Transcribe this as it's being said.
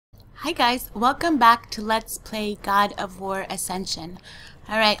Hi guys, welcome back to Let's Play God of War Ascension.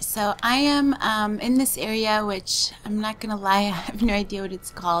 Alright, so I am in this area, which I'm not gonna lie, I have no idea what it's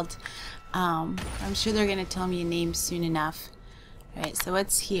called. I'm sure they're gonna tell me a name soon enough. Alright, so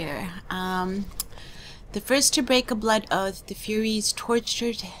what's here? The first to break a blood oath, the Furies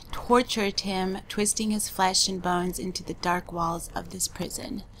tortured him, twisting his flesh and bones into the dark walls of this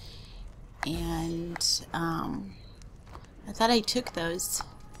prison. And I thought I took those.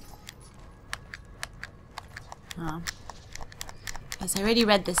 Oh. Yes, I already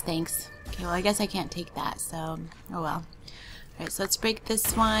read this, thanks. Okay, well I guess I can't take that, so oh well. Alright, so let's break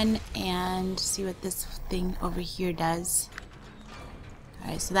this one and see what this thing over here does.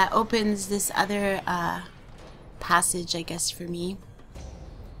 Alright, so that opens this other passage, I guess, for me.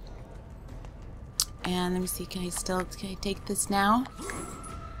 And let me see, can I take this now?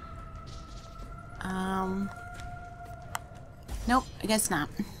 Nope, I guess not.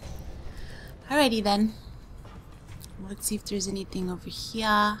 Alrighty then. Let's see if there's anything over here.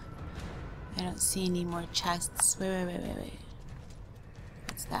 I don't see any more chests. Wait.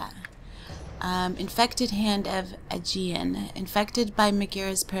 What's that? Infected hand of Aegean. Infected by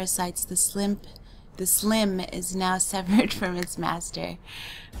Megara's parasites, the slim is now severed from its master.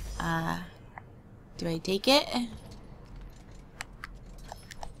 Do I take it?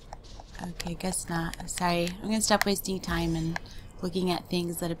 Okay, guess not. Sorry. I'm gonna stop wasting time and looking at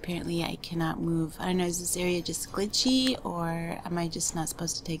things that apparently I cannot move. I don't know, is this area just glitchy, or am I just not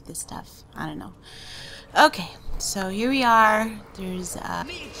supposed to take this stuff? I don't know. Okay, so here we are. There's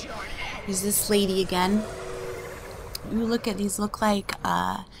this lady again. Ooh, look at these, look like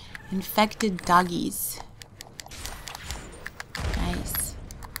infected doggies. Nice.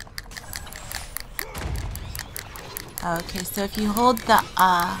 Okay, so if you hold the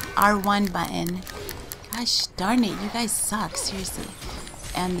R1 button, gosh darn it, you guys suck, seriously.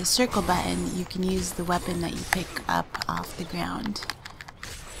 And the circle button, you can use the weapon that you pick up off the ground.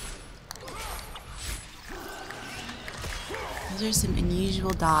 Those are some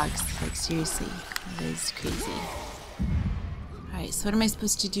unusual dogs, like seriously, that is crazy. Alright, so what am I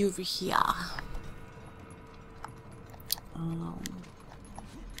supposed to do over here?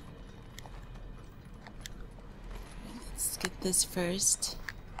 Let's get this first.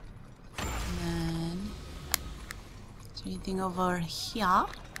 And then, is there anything over here?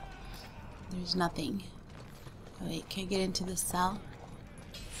 There's nothing. Oh, wait, can I get into the cell?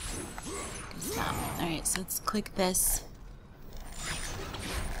 Guess not. Alright, so let's click this.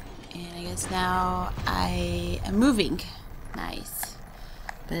 And I guess now I am moving. Nice.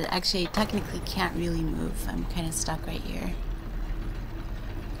 But actually, I technically can't really move. I'm kind of stuck right here.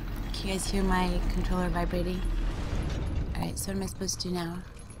 Can you guys hear my controller vibrating? Alright, so what am I supposed to do now?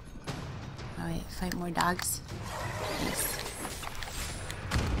 Oh wait, fight more dogs. Nice.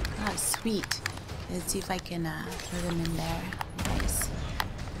 Oh, sweet. Okay, let's see if I can throw them in there. Nice.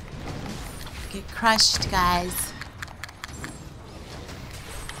 Get crushed, guys.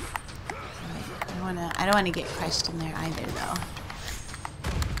 I don't wanna get crushed in there either, though.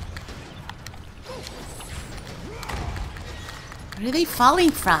 Where are they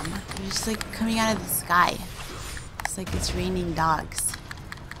falling from? They're just like coming out of the sky. It's like it's raining dogs.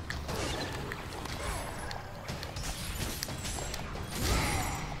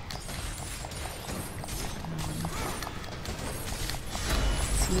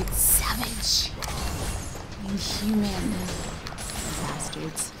 It's savage, inhuman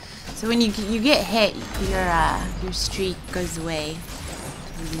bastards. So when you get hit, your streak goes away.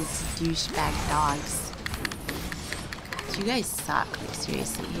 These douchebag dogs. God, you guys suck. Like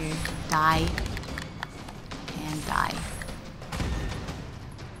seriously, here, die and die.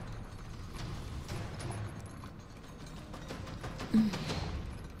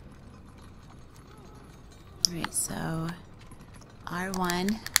 Alright, so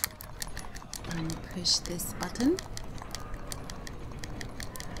R1 and push this button.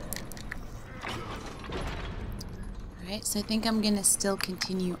 Alright, so I think I'm gonna still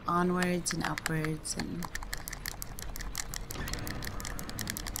continue onwards and upwards and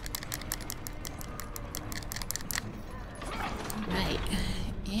right,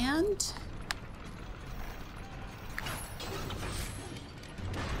 and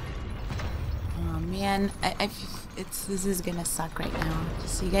oh man, this is gonna suck right now.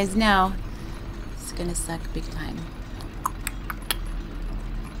 Just so you guys know, it's gonna suck big time.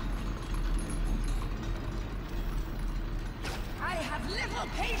 I have little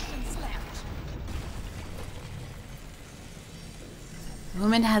patience left. The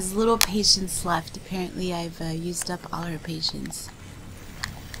woman has little patience left. Apparently, I've used up all her patience.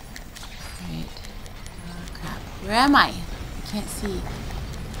 Alright. Oh crap. Where am I? I can't see.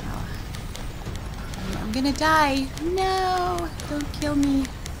 Oh. I'm gonna die. No, don't kill me.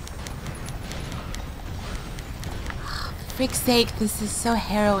 For frick's sake, this is so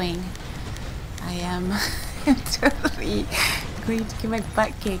harrowing. I am totally going to get my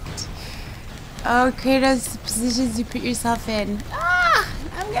butt kicked. Oh, Kratos, the positions you put yourself in. Ah,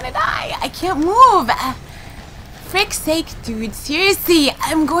 I'm gonna die. I can't move. Frick's sake, dude. Seriously,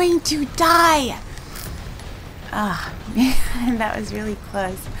 I'm going to die. Ah, man, that was really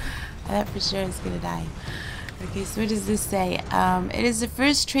close. I thought for sure I was gonna die. Okay, so what does this say? It is the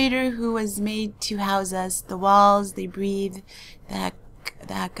first traitor who was made to house us. The walls, they breathe. The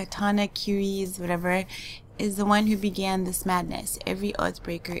Katana Curies, whatever, is the one who began this madness. Every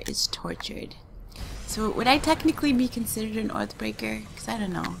Oathbreaker is tortured. So would I technically be considered an Oathbreaker? Because I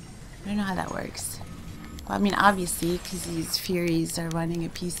don't know. I don't know how that works. Well, I mean, obviously, because these Furies are running a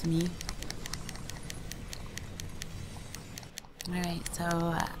piece of me. Alright,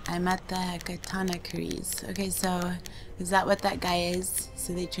 so I'm at the Katana Curies. Okay, so is that what that guy is?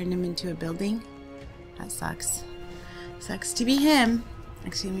 So they turned him into a building? That sucks. Sucks to be him.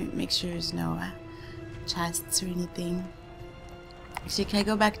 Actually, make sure there's no chests or anything. Actually, can I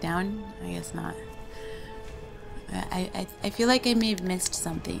go back down? I guess not. I feel like I may have missed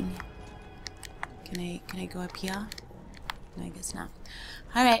something. Can I go up here? No, I guess not.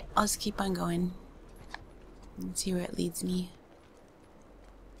 Alright, I'll just keep on going. And see where it leads me.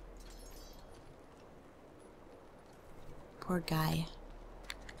 Poor guy.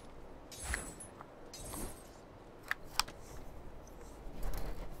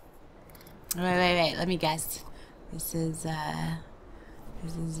 Wait, let me guess. This is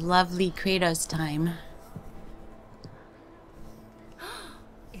lovely Kratos time.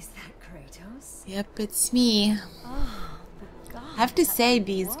 Is that Kratos? Yep, it's me. Oh, God, I have to say,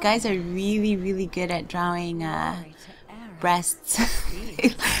 these guys are really, really good at drawing breasts.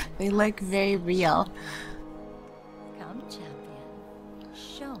 They look very real. Come, champion.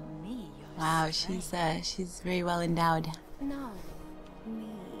 Show me your Wow, strength. she's very well endowed. No, me.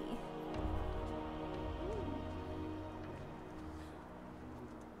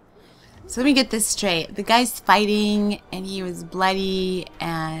 So let me get this straight. The guy's fighting and he was bloody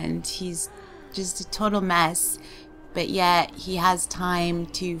and he's just a total mess. But yet he has time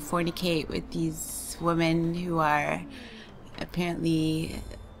to fornicate with these women who are apparently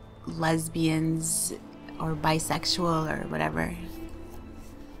lesbians or bisexual or whatever.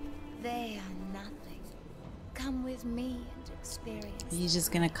 They are nothing. Come with me and experience. He's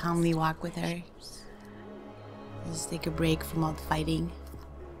just gonna calmly walk with her. Just take a break from all the fighting.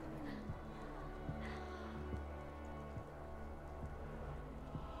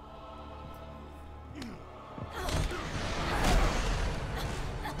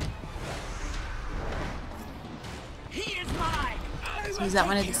 So is that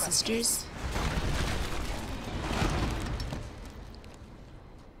one of the sisters?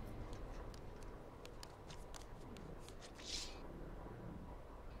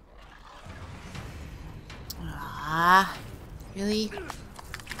 Ah, really?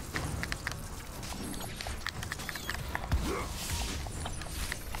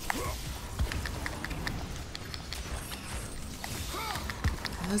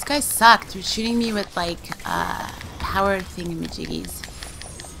 Those guys suck. They're shooting me with like power thingamajiggies.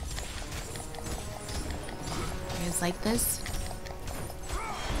 You guys like this?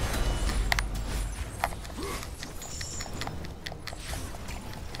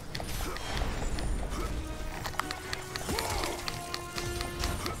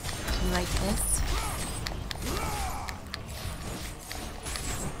 Do you like this?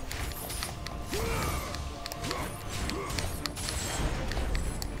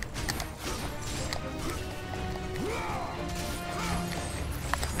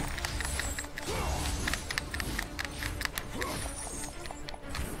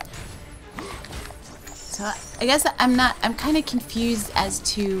 So I guess I'm kind of confused as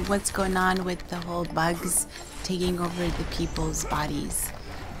to what's going on with the whole bugs taking over the people's bodies.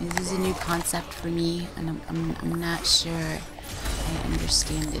 This is a new concept for me, and I'm not sure I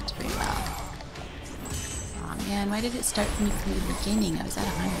understand it very well. Aw man, why did it start for me from the beginning? I was at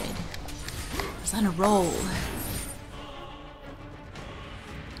 100. I was on a roll.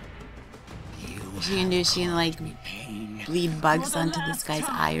 What's she gonna do? Is she gonna like bleed bugs onto this guy's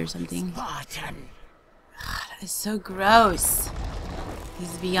eye or something? That is so gross.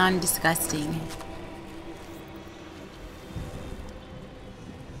 He's beyond disgusting.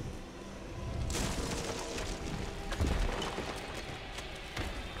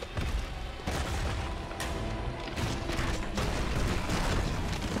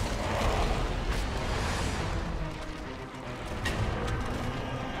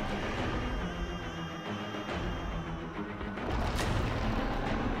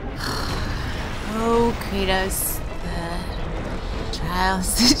 Kratos, the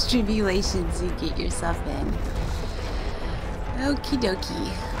trials and tribulations you get yourself in. Okie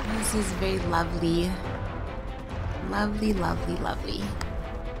dokie. This is very lovely. Lovely, lovely, lovely.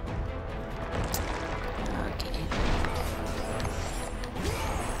 Okay.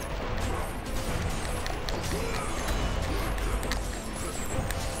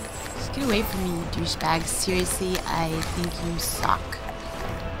 Just get away from me, you douchebags. Seriously, I think you suck.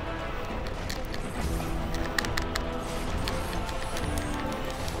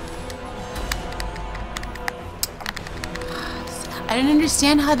 I don't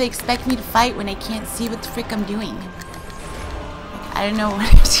understand how they expect me to fight when I can't see what the frick I'm doing. Like, I don't know what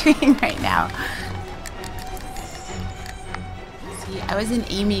I'm doing right now. See, I wasn't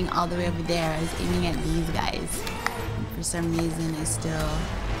aiming all the way over there. I was aiming at these guys. And for some reason, I still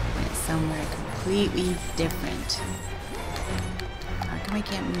went somewhere completely different. How come I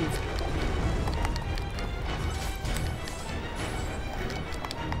can't move?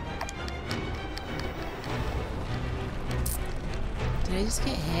 Did I just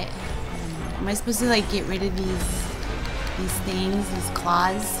get hit? Am I supposed to like get rid of these things, these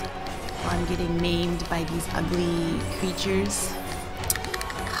claws, while I'm getting maimed by these ugly creatures?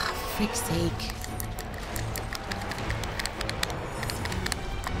 God, for frick's sake.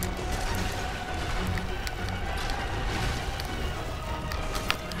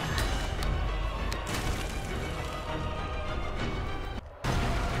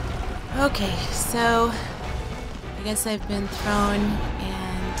 Okay, so I guess I've been thrown,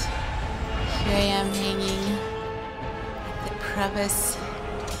 and here I am hanging at the precipice.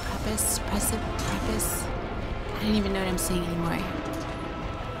 I don't even know what I'm saying anymore.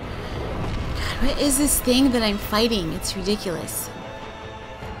 God, what is this thing that I'm fighting? It's ridiculous.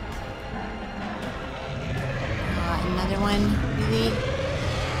 Oh, another one? Really?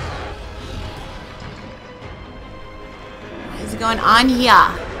 What is going on here?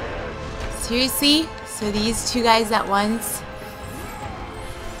 Seriously? So these two guys at once?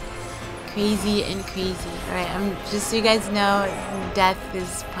 Crazy and crazy. Alright, just so you guys know, death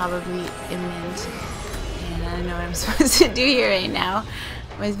is probably imminent. And I don't know what I'm supposed to do here right now.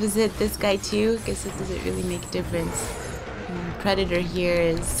 Am I supposed to hit this guy too? Guess it doesn't really make a difference. And the predator here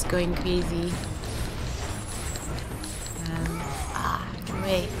is going crazy. Get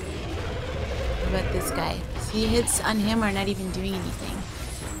away. What about this guy? See, hits on him are not even doing anything.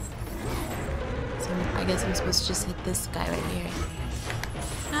 I guess I'm supposed to just hit this guy right here.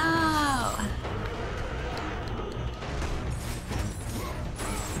 No!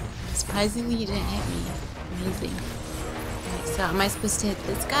 Surprisingly, you didn't hit me. Amazing. Okay, so am I supposed to hit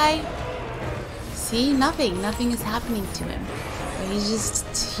this guy? See? Nothing. Nothing is happening to him. But he's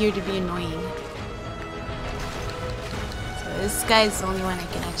just here to be annoying. So this guy is the only one I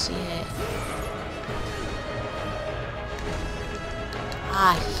can actually hit.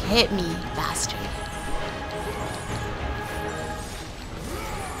 Ah, he hit me, bastard.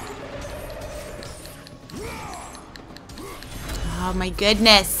 Oh my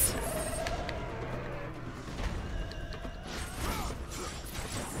goodness.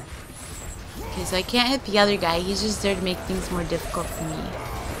 Okay, so I can't hit the other guy. He's just there to make things more difficult for me.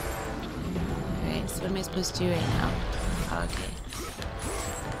 Alright, so what am I supposed to do right now? Oh, okay.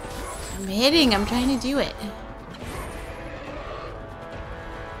 I'm hitting. I'm trying to do it.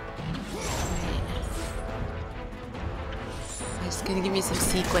 Alright. It's gonna give me some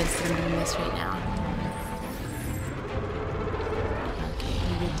sequence that I'm doing this right now.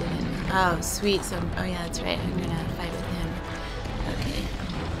 Oh, sweet. So, oh yeah, that's right. I'm gonna fight with him. Okay.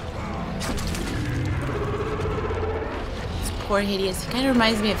 This poor Hades. He kind of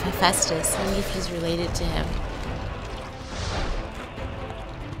reminds me of Hephaestus. I wonder if he's related to him.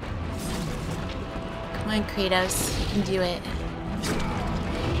 Come on, Kratos. You can do it.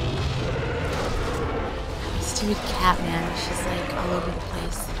 Stupid cat, man. She's like all over the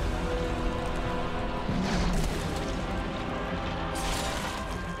place.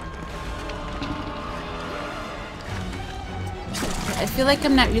 I feel like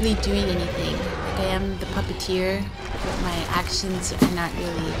I'm not really doing anything. Like I am the puppeteer, but my actions are not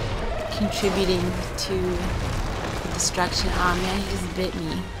really contributing to the destruction. Oh man, he just bit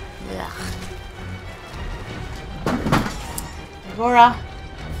me. Ugh. Aurora,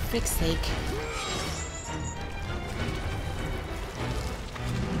 for frick's sake.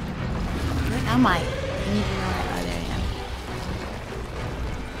 Where am I? I don't even know where. Oh, there I am.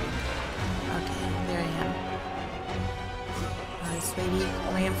 Okay, there I am. This lady.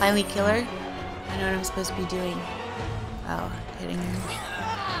 Am I gonna finally kill her? I know what I'm supposed to be doing. Oh, hitting her.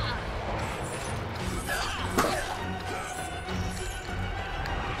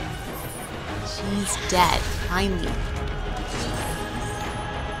 He's dead, finally.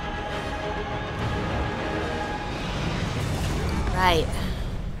 Right.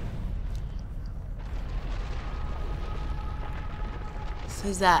 So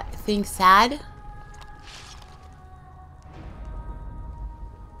is that thing sad?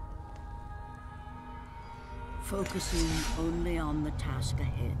 Focusing only on the task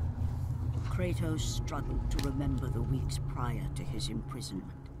ahead, Kratos struggled to remember the weeks prior to his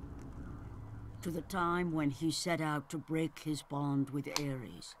imprisonment. To the time when he set out to break his bond with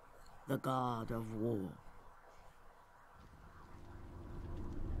Ares, the God of War.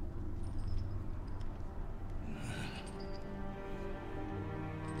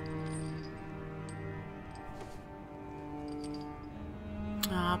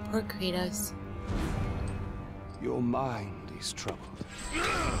 Aw, poor Kratos. Your mind is troubled,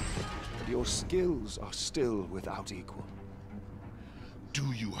 but your skills are still without equal.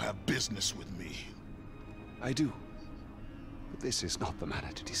 Do you have business with me? I do, but this is not the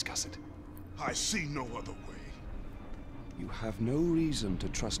manner to discuss it. I see no other way. You have no reason to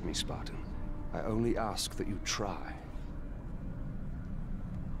trust me, Spartan. I only ask that you try.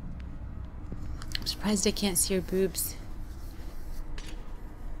 I'm surprised I can't see your boobs.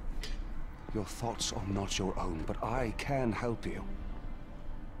 Your thoughts are not your own, but I can help you.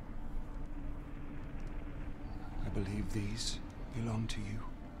 I believe these belong to you.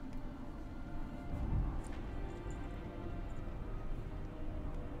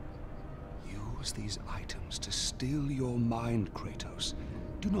 Use these items to still your mind, Kratos.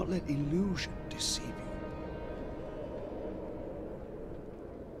 Do not let illusion deceive you.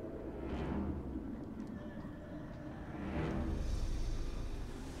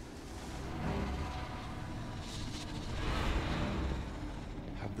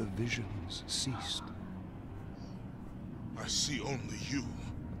 Have the visions ceased? I see only you.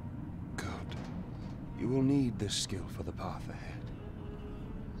 Good. You will need this skill for the path ahead.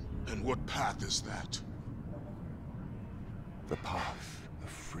 And what path is that? The path of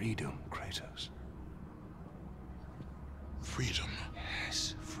freedom, Kratos. Freedom.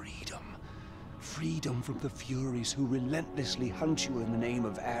 Yes, freedom. Freedom from the Furies who relentlessly hunt you in the name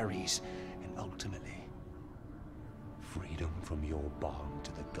of Ares. And ultimately, freedom from your bond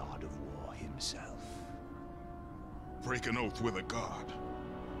to the God of War himself. Break an oath with a god.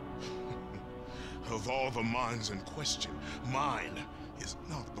 Of all the minds in question, mine is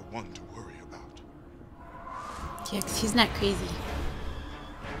not the one to worry about. Yeah, 'cause he's not crazy.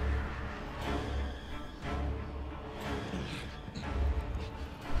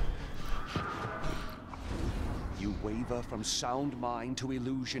 You waver from sound mind to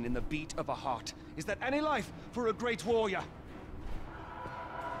illusion in the beat of a heart. Is that any life for a great warrior?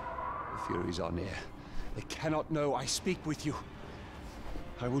 The Furies are near. They cannot know I speak with you.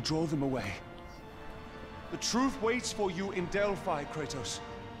 I will draw them away. The truth waits for you in Delphi, Kratos.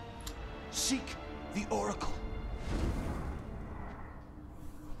 Seek the Oracle.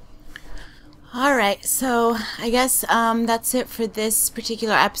 Alright, so I guess that's it for this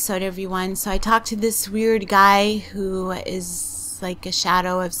particular episode, everyone. So I talked to this weird guy who is like a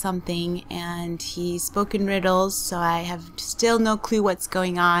shadow of something, and he spoke in riddles, so I have still no clue what's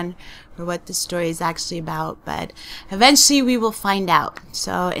going on or what the story is actually about, but eventually we will find out.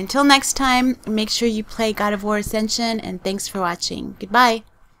 So until next time, make sure you play God of War Ascension, and thanks for watching. Goodbye!